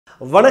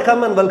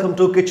வணக்கம் and welcome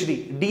to Kichdy.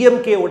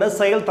 DMK ஓட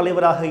செயல்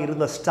தலைவராக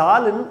இருந்த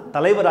ஸ்டாலின்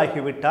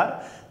தலைவராகிவிட்டார்.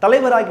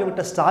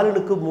 தலைவராகிவிட்ட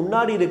ஸ்டாலினுக்கு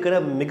முன்னாடி இருக்கிற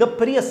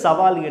மிகப்பெரிய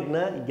சவால் என்ன,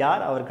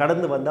 யார் அவர்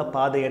கடந்து வந்த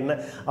பாதை என்ன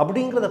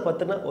அப்படிங்கறத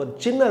பத்தின ஒரு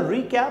சின்ன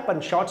ரீகேப்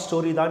அண்ட் ஷார்ட்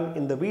ஸ்டோரி தான்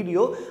இந்த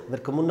வீடியோ.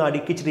 அதற்கு முன்னாடி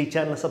கிச்டி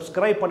சேனலை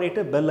சப்ஸ்கிரைப்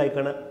பண்ணிட்டு பெல்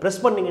ஐக்கனை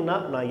பிரஸ் பண்ணீங்கன்னா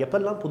நான்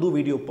எப்பெல்லாம் புது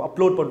வீடியோ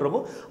அப்லோட்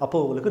பண்றோமோ அப்போ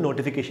உங்களுக்கு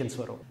நோட்டிஃபிகேஷன்ஸ்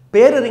வரும்.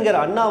 பேரறிஞர்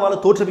அண்ணாவால்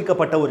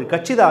தோற்றுவிக்கப்பட்ட ஒரு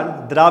கட்சி தான்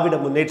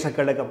திராவிட முன்னேற்ற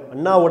கழகம்.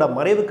 அண்ணாவோட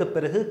மறைவுக்கு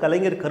பிறகு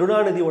கலைஞர்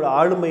கருணாநிதியோட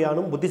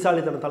ஆளுமையானும்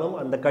புத்திசாலித்தனத்தாலும்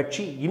அந்த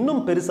கட்சி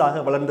இன்னும்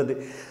பெருசாக வளர்ந்தது.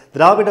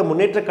 திராவிட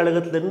முன்னேற்ற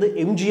கழகத்திலிருந்து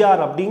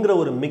எம்ஜிஆர் அப்படிங்கிற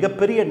ஒரு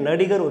மிகப்பெரிய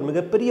நடிகர், ஒரு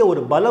மிகப்பெரிய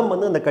ஒரு பலம்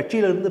வந்து அந்த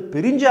கட்சியிலிருந்து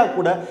பிரிஞ்சா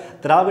கூட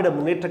திராவிட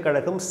முன்னேற்ற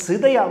கழகம்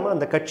சிதையாம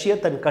அந்த கட்சியை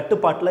தன்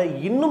கட்டுப்பாட்டில்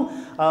இன்னும்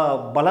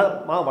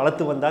பலமாக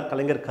வளர்த்து வந்தார்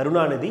கலைஞர்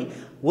கருணாநிதி.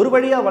 ஒரு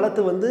வழியா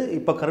வளர்த்து வந்து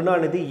இப்போ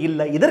கருணாநிதி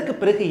இல்லை. இதற்கு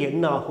பிறகு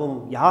என்ன ஆகும்,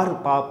 யார்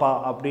பாப்பா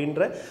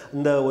அப்படின்ற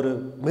இந்த ஒரு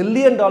 $1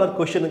 மில்லியன்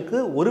கொஸ்டினுக்கு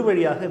ஒரு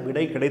வழியாக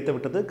விடை கிடைத்து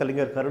விட்டது.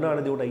 கலைஞர்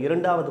கருணாநிதியோட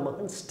இரண்டாவது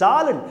மகன்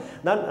ஸ்டாலின்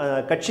தான்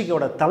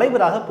கட்சியோட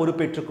தலைவராக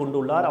பொறுப்பேற்றுக்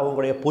கொண்டுள்ளார்.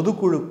 அவங்களுடைய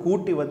பொதுக்குழு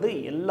கூட்டி வந்து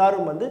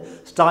எல்லாரும் வந்து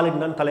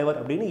ஸ்டாலின் தான் தலைவர்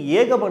அப்படின்னு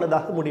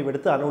ஏகமனதாக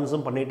முடிவெடுத்து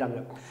அனௌன்ஸும் பண்ணிட்டாங்க.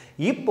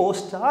 இப்போ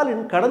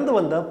ஸ்டாலின் கடந்து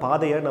வந்த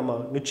பாதையை நம்ம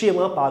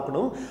நிச்சயமா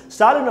பார்க்கணும்.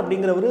 ஸ்டாலின்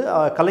அப்படிங்கிறவர்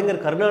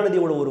கலைஞர்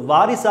கருணாநிதியோட ஒரு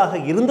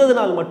வாரிசாக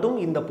இருந்ததுனால் மட்டும்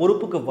இந்த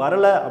பொறுப்புக்கு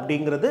வரல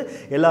அப்படிங்கிறது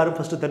எல்லாரும்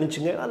ஃபர்ஸ்ட்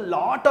தெரிஞ்சுங்க.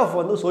 லாட் ஆஃப்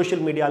வந்து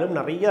சோஷியல் மீடியாலும்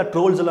நிறைய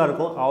ட்ரோல்ஸ் எல்லாம்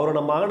இருக்கும். அவரோட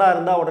மகனா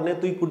இருந்தா உடனே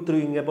தூக்கி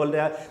கொடுத்துருவீங்க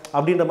போல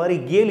அப்படின்ற மாதிரி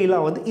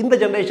கேலிலாம் வந்து இந்த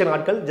ஜெனரேஷன்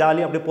ஆட்கள்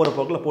ஜாலியாக அப்படியே போற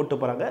போக்கில் போட்டு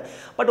போறாங்க.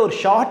 பட் ஒரு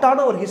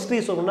ஷார்ட்டான ஒரு ஹிஸ்டரி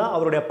சொன்னா,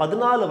 அவருடைய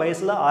 14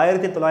 வயசுல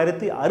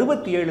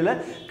 1967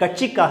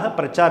 கட்சிக்காக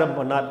பிரச்சாரம்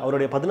பண்ணார்.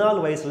 அவருடைய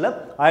 14 வயசுல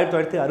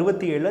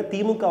 1967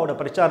 திமுகவோட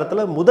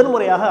பிரச்சாரத்தில்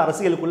முதன்முறையாக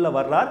அரசியலுக்குள்ள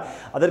வர்றார்.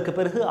 அதற்கு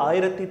பிறகு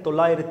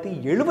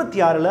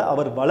 1976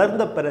 அவர்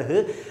வளர்ந்த பிறகு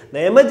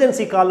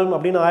எமர்ஜென்சி காலம்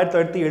அப்படின்னு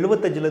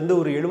 1975 இருந்து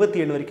ஒரு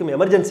 77 வரைக்கும்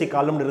எமர்ஜென்சி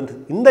காலம் இருந்தது.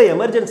 இந்த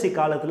எமர்ஜென்சி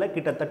காலத்தில்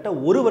கிட்டத்தட்ட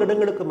 1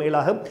 வருடங்களுக்கு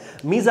மேலாக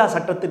மீசா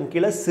சட்டத்தின்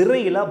கீழே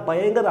சிறையில்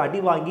பயங்கர அடி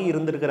வாங்கி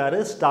இருந்திருக்கிறாரு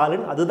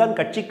ஸ்டாலின். அதுதான்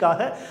கட்சிக்காக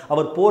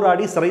அவர்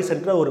போராடி சிறை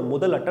சென்ற ஒரு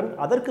முதல் அட்டம்.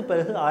 அதற்கு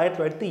பிறகு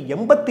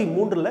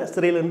 1983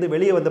 சிறையிலிருந்து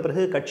வெளியே வந்த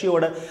பிறகு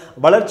கட்சியோட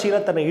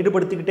வளர்ச்சியில் தன்னை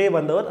ஈடுபடுத்திக்கிட்டே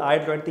வந்தவர்.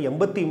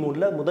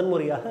 1983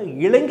 முதன்முறையாக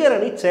இளைஞர்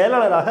அணி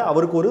செயலாளராக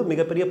அவருக்கு ஒரு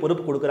மிகப்பெரிய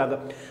பொறுப்பு கொடுக்குறாங்க.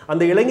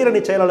 அந்த இளைஞர்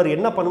அணி செயலாளர்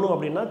என்ன பண்ணணும்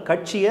அப்படின்னா,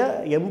 கட்சியை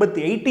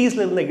 80s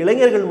இருந்த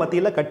இளைஞர்கள்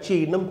மத்தியில் கட்சியை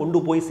இன்னும்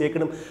கொண்டு போய்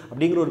சேர்க்கணும்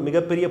அப்படிங்கிற ஒரு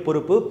மிகப்பெரிய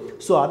பொறுப்பு.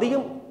 ஸோ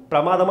அதையும்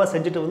பிரமாதமாக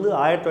செஞ்சுட்டு வந்து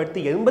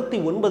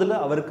 1989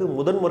 அவருக்கு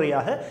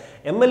முதன்முறையாக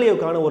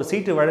எம்எல்ஏவுக்கான ஒரு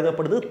சீட்டு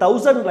வழங்கப்படுது.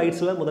 1000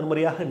 லைட்ஸில்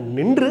முதன்முறையாக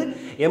நின்று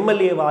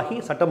எம்எல்ஏவாகி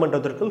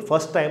சட்டமன்றத்திற்குள்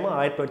ஃபர்ஸ்ட் டைம்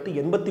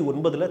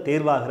 1989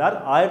 தேர்வாகிறார்.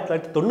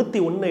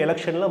 1991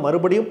 எலெக்ஷனில்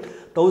மறுபடியும்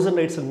 1000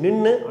 லைட்ஸ்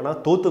நின்று ஆனால்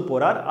தோத்து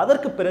போறார்.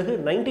 அதற்கு பிறகு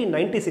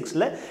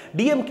 1996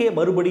 டிஎம்கே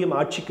மறுபடியும்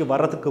ஆட்சிக்கு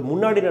வர்றதுக்கு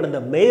முன்னாடி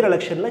நடந்த மேயர்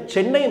எலெக்ஷனில்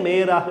சென்னை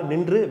மேயராக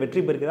நின்று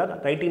வெற்றி பெறுகிறார்.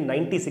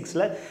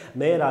 1996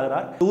 மேயர்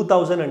ஆகிறார்.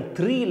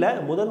 2003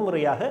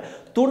 முதன்முறையாக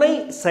துணை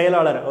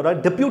செயலாளர், ஒரு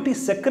டெப்யூட்டி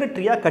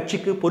செக்ரட்டரியா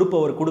கட்சிக்கு பொறுப்பு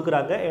அவர்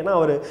கொடுக்குறாங்க. ஏன்னா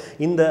அவர்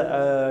இந்த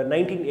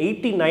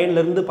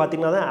 1989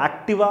 பார்த்தீங்கன்னா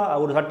ஆக்டிவாக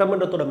ஒரு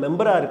சட்டமன்றத்தோட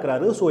மெம்பராக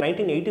இருக்கிறாரு. ஸோ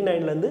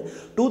 1989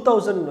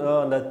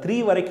 2003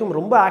 வரைக்கும்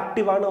ரொம்ப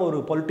ஆக்டிவான ஒரு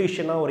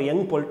பொலிட்டீஷியனாக, ஒரு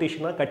யங்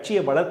பொலிட்டீஷியனாக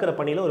கட்சியை வளர்க்கிற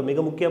பணியில் ஒரு மிக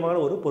முக்கியமான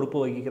ஒரு பொறுப்பு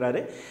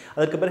வகிக்கிறாரு.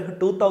 அதற்கு பிறகு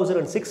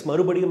 2006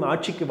 மறுபடியும்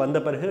ஆட்சிக்கு வந்த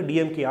பிறகு,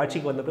 டிஎம்கே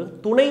ஆட்சிக்கு வந்த பிறகு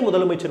துணை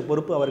முதலமைச்சர்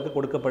பொறுப்பு அவருக்கு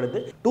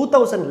கொடுக்கப்படுது.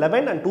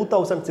 2011 and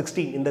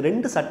 2016 இந்த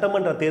 2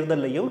 சட்டமன்ற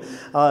தேர்தலையும்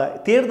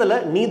தேர்தலை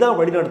நீ தான்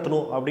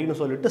வழிநடத்தணும் அப்படின்னு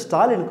சொல்லிட்டு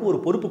ஸ்டாலினுக்கு ஒரு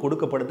பொறுப்பு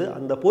கொடுக்கப்படுது.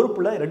 அந்த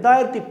பொறுப்புல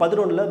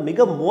 2011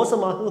 மிக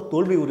மோசமாக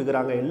தோல்வி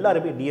உறுகிறாங்க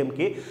எல்லாருமே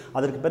டிஎம்கே.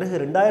 அதற்கு பிறகு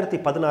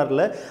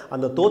 2016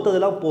 அந்த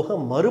தோத்ததெல்லாம் போக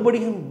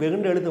மறுபடியும்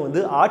வெகுண்டெழுந்து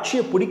வந்து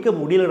ஆட்சியை பிடிக்க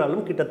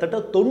முடியலனாலும் கிட்டத்தட்ட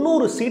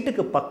 90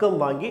 சீட்டுக்கு பக்கம்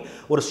வாங்கி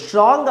ஒரு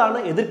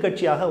ஸ்ட்ராங்கான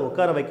எதிர்கட்சியாக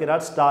உட்கார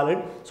வைக்கிறார்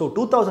ஸ்டாலின். ஸோ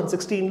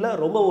 2016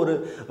 ரொம்ப ஒரு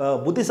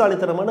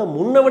புத்திசாலித்தனமான,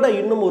 முன்னை விட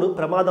இன்னும் ஒரு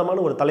பிரமாதமான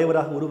ஒரு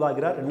தலைவராக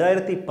உருவாகிறார்.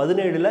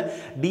 2017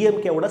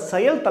 டிஎம்கேவோட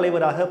செயல்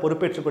தலைவராக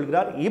பொறுப்பேற்றுக்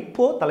கொள்கிறார்.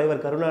 இப்போ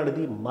தலைவர்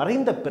கருணாநிதி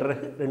மறைந்த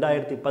பிறகு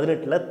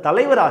 2018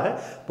 தலைவராக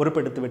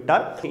பொறுப்பெடுத்து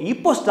விட்டார்.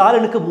 இப்போ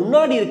ஸ்டாலினுக்கு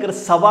முன்னாடி இருக்கிற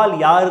சவால்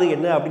யாரு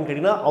என்ன அப்படின்னு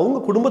கேட்டீங்கன்னா, அவங்க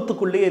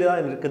குடும்பத்துக்குள்ளேயே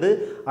தான் இருக்குது.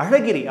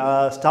 அழகிரி,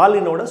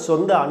 ஸ்டாலினோட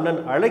சொந்த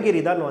அண்ணன்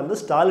அழகிரி தான் வந்து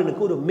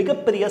ஸ்டாலினுக்கு ஒரு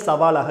மிகப்பெரிய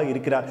சவாலாக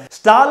இருக்கிறார்.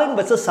 ஸ்டாலின்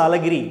வெர்சஸ்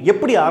அழகிரி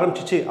எப்படி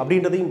ஆரம்பிச்சிச்சு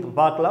அப்படின்றதையும்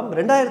பார்க்கலாம்.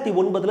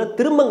 2009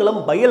 திருமங்கலம்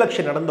பை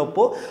எலெக்ஷன்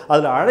நடந்தப்போ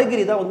அதுல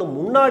அழகிரி தான் வந்து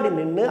முன்னாடி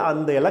நின்று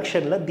அந்த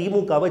எலெக்ஷன்ல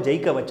திமுகவை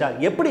ஜெயிக்க வச்சார்.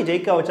 எப்படி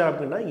ஜெயிக்க வச்சார்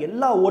அப்படின்னா,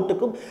 எல்லா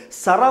ஓட்டுக்கும்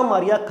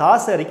சராமாரியா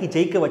காசு இறக்கி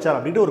ஜெயிக்க வச்சார்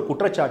அப்படின்ற ஒரு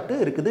குற்றச்சாட்டு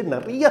இருக்குது.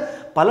 நிறைய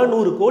பல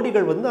 100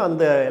 கோடிகள் வந்து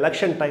அந்த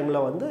எலெக்ஷன் டைம்ல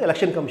வந்து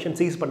எலெக்ஷன் கமிஷன்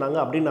சீஸ் பண்ணாங்க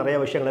அப்படின்னு நிறைய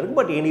விஷயங்கள் இருக்கு.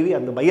 பட் எனிவே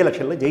அந்த பை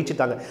எலெக்ஷன்ல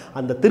ஜெயிச்சிட்டாங்க.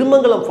 அந்த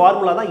திருமங்கலம்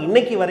ஃபார்முலா தான்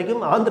இன்னைக்கு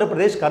வரைக்கும் ஆந்திர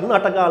பிரதேஷ்,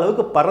 கர்நாடகா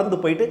அளவுக்கு பறந்து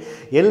போயிட்டு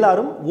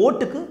எல்லாரும்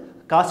ஓட்டுக்கு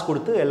காசு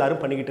கொடுத்து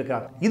எல்லாரும் பண்ணிக்கிட்டு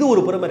இருக்காங்க. இது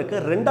ஒரு புறம் இருக்கு.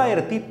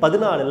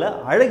 2014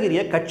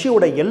 அழகிரிய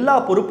கட்சியோட எல்லா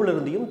பொறுப்புல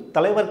இருந்தையும்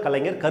தலைவர்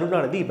கலைஞர்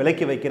கருணாநிதி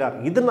விலக்கி வைக்கிறார்.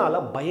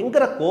 இதனால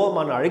பயங்கர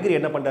கோபமான அழகிரி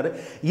என்ன பண்றாரு,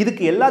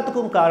 இதுக்கு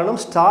எல்லாத்துக்கும் காரணம்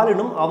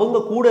ஸ்டாலினும்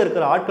அவங்க கூட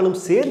இருக்கிற ஆட்களும்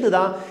சேர்ந்து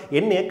தான்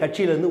என்னைய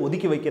கட்சியிலிருந்து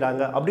ஒதுக்கி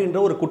வைக்கிறாங்க அப்படின்ற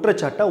ஒரு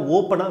குற்றச்சாட்டை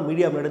ஓப்பனா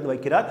மீடியா முன்னாடி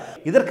வைக்கிறார்.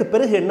 இதற்கு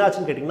பிறகு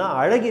என்னாச்சுன்னு கேட்டீங்கன்னா,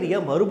 அழகிரிய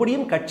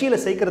மறுபடியும் கட்சியில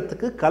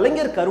சேர்க்கிறதுக்கு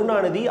கலைஞர்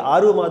கருணாநிதி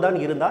ஆர்வமாக தான்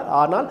இருந்தார்.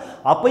 ஆனால்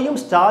அப்பையும்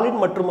ஸ்டாலின்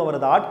மற்றும்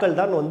அவரது ஆட்கள்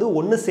தான்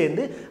ஒன்று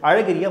சேர்ந்து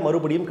அழகிரிய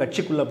மறுபடியும்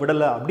கட்சிக்குள்ள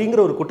விடல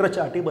அப்படிங்கிற ஒரு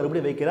குற்றச்சாட்டை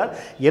மறுபடியும் வைக்கிறார்.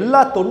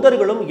 எல்லா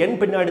தொண்டர்களும் என்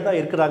பின்னாடி தான்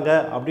இருக்கிறாங்க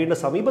அப்படின்ற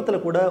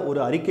சமீபத்தில் கூட ஒரு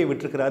அறிக்கை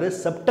விட்டிருக்கிறாரு.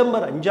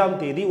 செப்டம்பர் 5ஆம்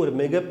தேதி ஒரு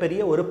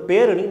மிகப்பெரிய ஒரு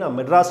பேரணி நான்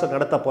மெட்ராஸில்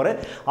நடத்த போறேன்,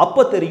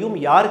 அப்போ தெரியும்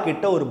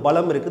யார்கிட்ட ஒரு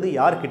பலம் இருக்குது,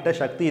 யார்கிட்ட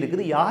சக்தி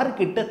இருக்குது,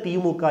 யார்கிட்ட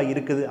திமுக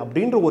இருக்குது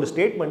அப்படின்ற ஒரு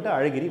ஸ்டேட்மெண்ட்டை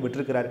அழகிரி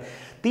விட்டிருக்கிறார்.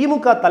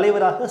 திமுக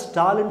தலைவராக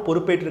ஸ்டாலின்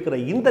பொறுப்பேற்றிருக்கிற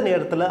இந்த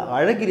நேரத்தில்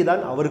அழகிரி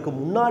தான் அவருக்கு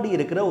முன்னாடி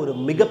இருக்கிற ஒரு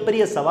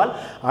மிகப்பெரிய சவால்.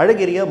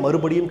 அழகிரியை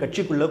மறுபடியும்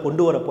கட்சிக்குள்ள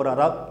கொண்டு வர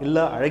போறாரா, இல்ல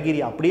அழகிரி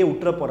அப்படியே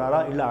உற்ற போறாரா,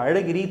 இல்ல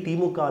அழகிரி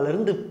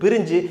திமுகலிருந்து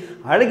பிரிஞ்சு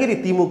அழகிரி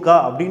திமுக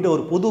அப்படின்ற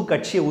ஒரு புது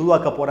கட்சியை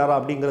உருவாக்க போறாரா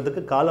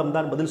அப்படிங்கிறதுக்கு காலம்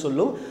தான் பதில்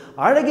சொல்லும்.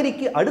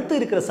 அழகிரிக்கு அடுத்து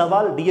இருக்கிற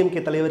சவால்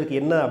டிஎம்கே தலைவருக்கு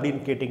என்ன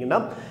அப்படின்னு கேட்டீங்கன்னா,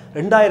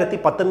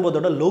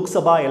 2019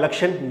 லோக்சபா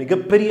எலெக்ஷன்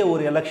மிகப்பெரிய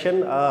ஒரு எலெக்ஷன்.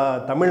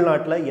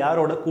 தமிழ்நாட்டில்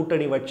யாரோட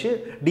கூட்டணி வச்சு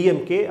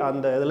டிஎம்கே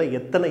அந்த இதில்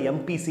எத்தனை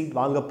எம்பி சீட்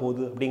வாங்க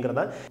போகுது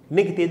அப்படிங்கிறதா.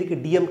 இன்னைக்கு தேதிக்கு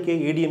டிஎம்கே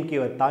ஏடிஎம்கே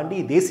தாண்டி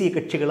தேசிய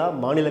கட்சிகளா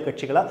மாநில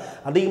கட்சிகளா,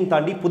 அதையும்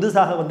தாண்டி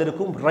புதுசாக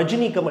வந்திருக்கும்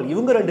ரஜினி கமல்,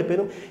 இவங்க ரெண்டு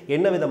பேரும்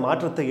என்ன வித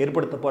மாற்றத்தை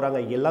ஏற்படுத்த போறாங்க,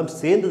 எல்லாம்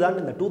சேர்ந்து தான்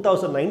இந்த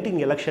 2019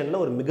 எலெக்ஷன்ல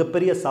ஒரு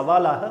மிகப்பெரிய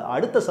சவாலாக,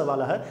 அடுத்த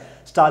சவாலாக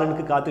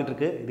ஸ்டாலினுக்கு காத்துட்டு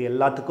இருக்கு. இது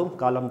எல்லாத்துக்கும்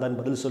காலம் தான்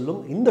பதில் சொல்லும்.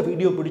 இந்த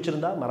வீடியோ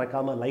பிடிச்சிருந்தா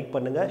மறக்காம லைக்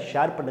பண்ணுங்க,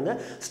 ஷேர் பண்ணுங்க.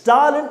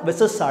 ஸ்டாலின்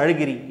வெர்சஸ்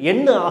அழகிரி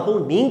என்ன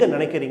ஆகும் நீங்க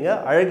நினைக்கிறீங்க?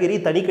 அழகிரி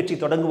தனி கட்சி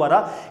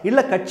தொடங்குவாரா, இல்ல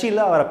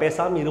கட்சியில அவரை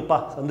பேசாம இருப்பா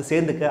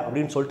சேர்ந்துக்க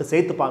அப்படின்னு சொல்லிட்டு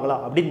சேர்த்துப்பாங்களா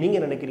அப்படின்னு நீங்க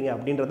நினைக்கிறீங்க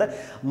அப்படின்றத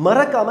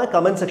மறக்காம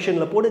கமெண்ட்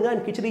செக்ஷன்ல போடுங்க.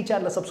 கிச்சடி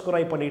சேனலை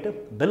சப்ஸ்கிரைப் பண்ணிட்டு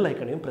பெல்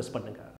ஐக்கனையும் பிரஸ் பண்ணுங்க.